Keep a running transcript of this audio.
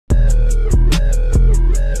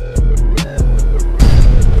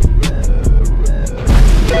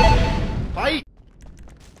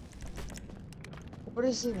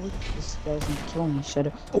is it? Look, this guy's gonna kill me. Shut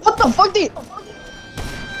up. What the fuck did?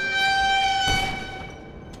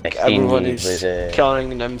 Everybody's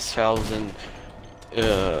killing themselves and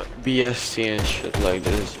BSC and shit like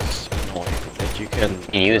this. It's just annoying that you can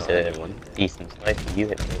use a decent sniper. You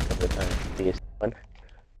hit me a couple of times. BSC one.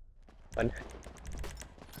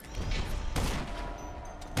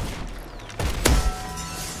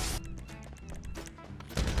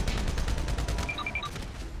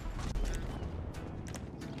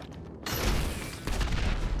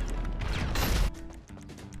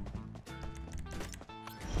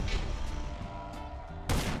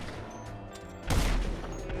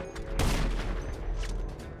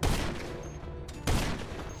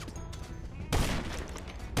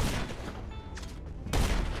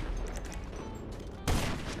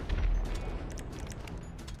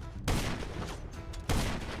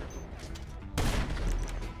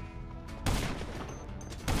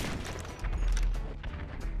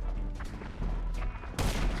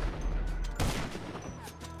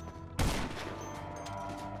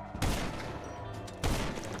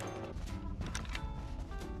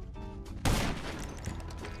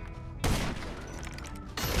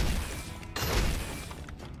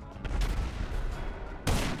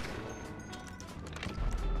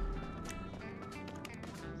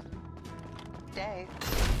 Day.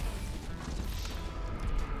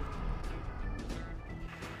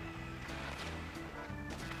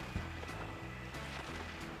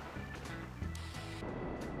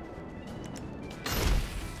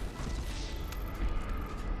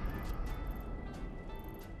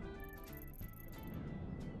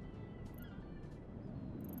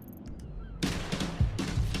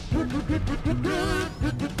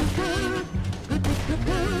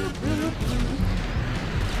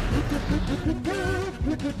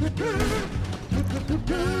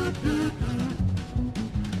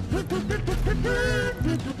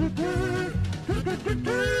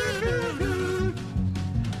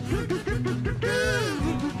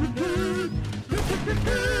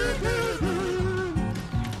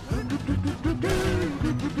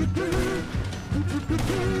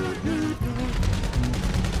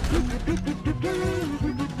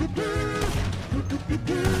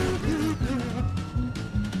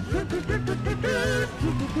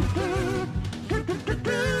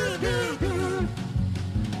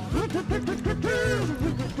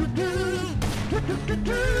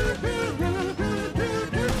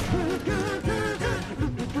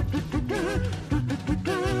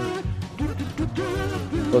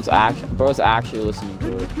 Bro's actually listening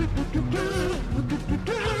to it.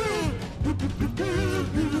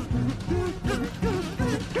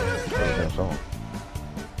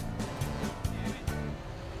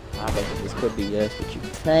 I bet this could be yes, what you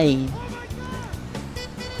saying.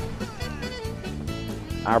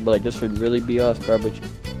 Alright, but like this would really be us, bro, but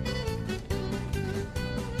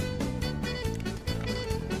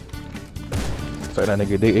Say that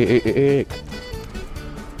nigga dick.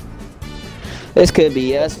 this could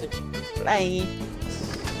be us. Playing.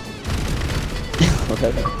 Look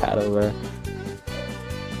at that pat over.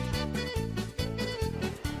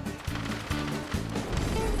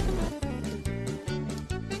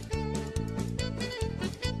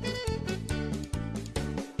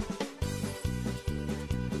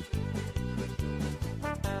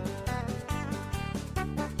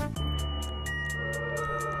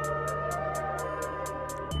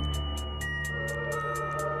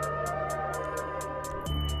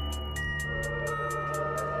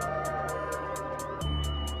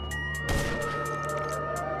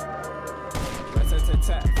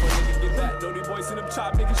 Tap, for niggas get back. Dirty boys in them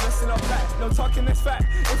chop, niggas dressing up black. No talking, that's fat.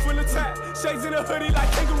 In full attack. Shades in a hoodie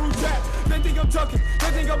like kangaroo jack. They think I'm joking, they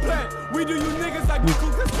think I'm playing. We do you niggas like we Ku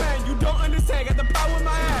Klux Klan. You don't understand, got the power in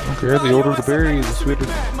my ass. Okay, the older the berry, the sweeter.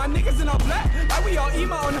 My niggas in all black, like we all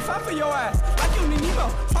emo on the fight for your ass. Like you need Nemo,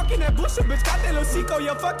 talking that bullshit, bitch. Got that little Seco,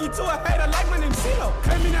 yo, fuck you to a hater like my name's CeeLo.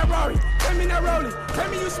 Claim me that Rory, claim me that Rollie. Claim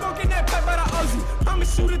me you smoking that pipe by the Ozzy. I'm a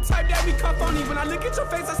shooter type that we cuff on you. When I look at your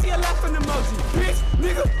face, I see a laughing emoji. Bitch,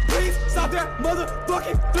 nigga, please stop that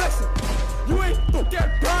motherfucking flexing. You ain't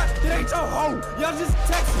that pride, that ain't your hoe. Y'all just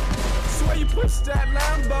texting. Swear you push that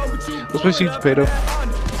Lambo, but you let's switch seats, Pato.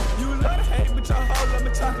 You love to hate, but your hoe love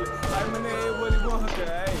me chocolate. Like my name, what he want,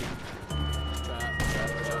 okay?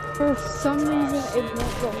 For some reason, it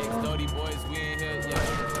won't go on.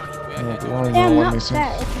 Yeah, I'm not not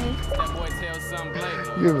that, okay?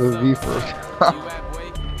 You have a V for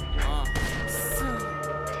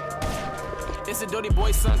It's a dirty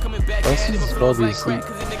boy son coming back. This is probably sleep.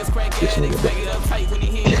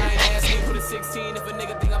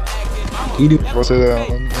 Eat it. What's it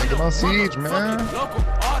on siege, man?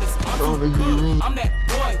 I'm that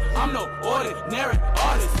I'm no ordinary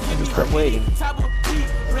artist. Just start waiting.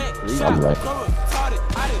 I'm right.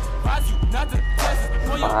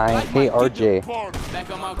 Fine. Hey, RJ.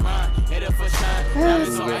 Back on my grind, headed for shine.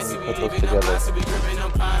 Put those together.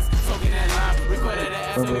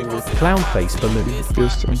 Clown face balloon.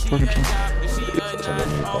 Just, I'm fucking trying.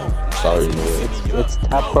 Sorry, man. It's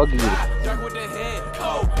tap buggy.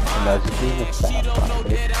 Imagine it's tap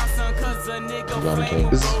buggy.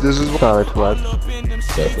 This is what Sorry, Tweb.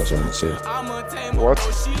 that's what I'm saying. What?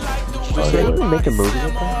 Did you even make a movie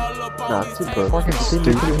with that? Nah, it's super. Fucking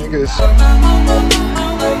stupid niggas.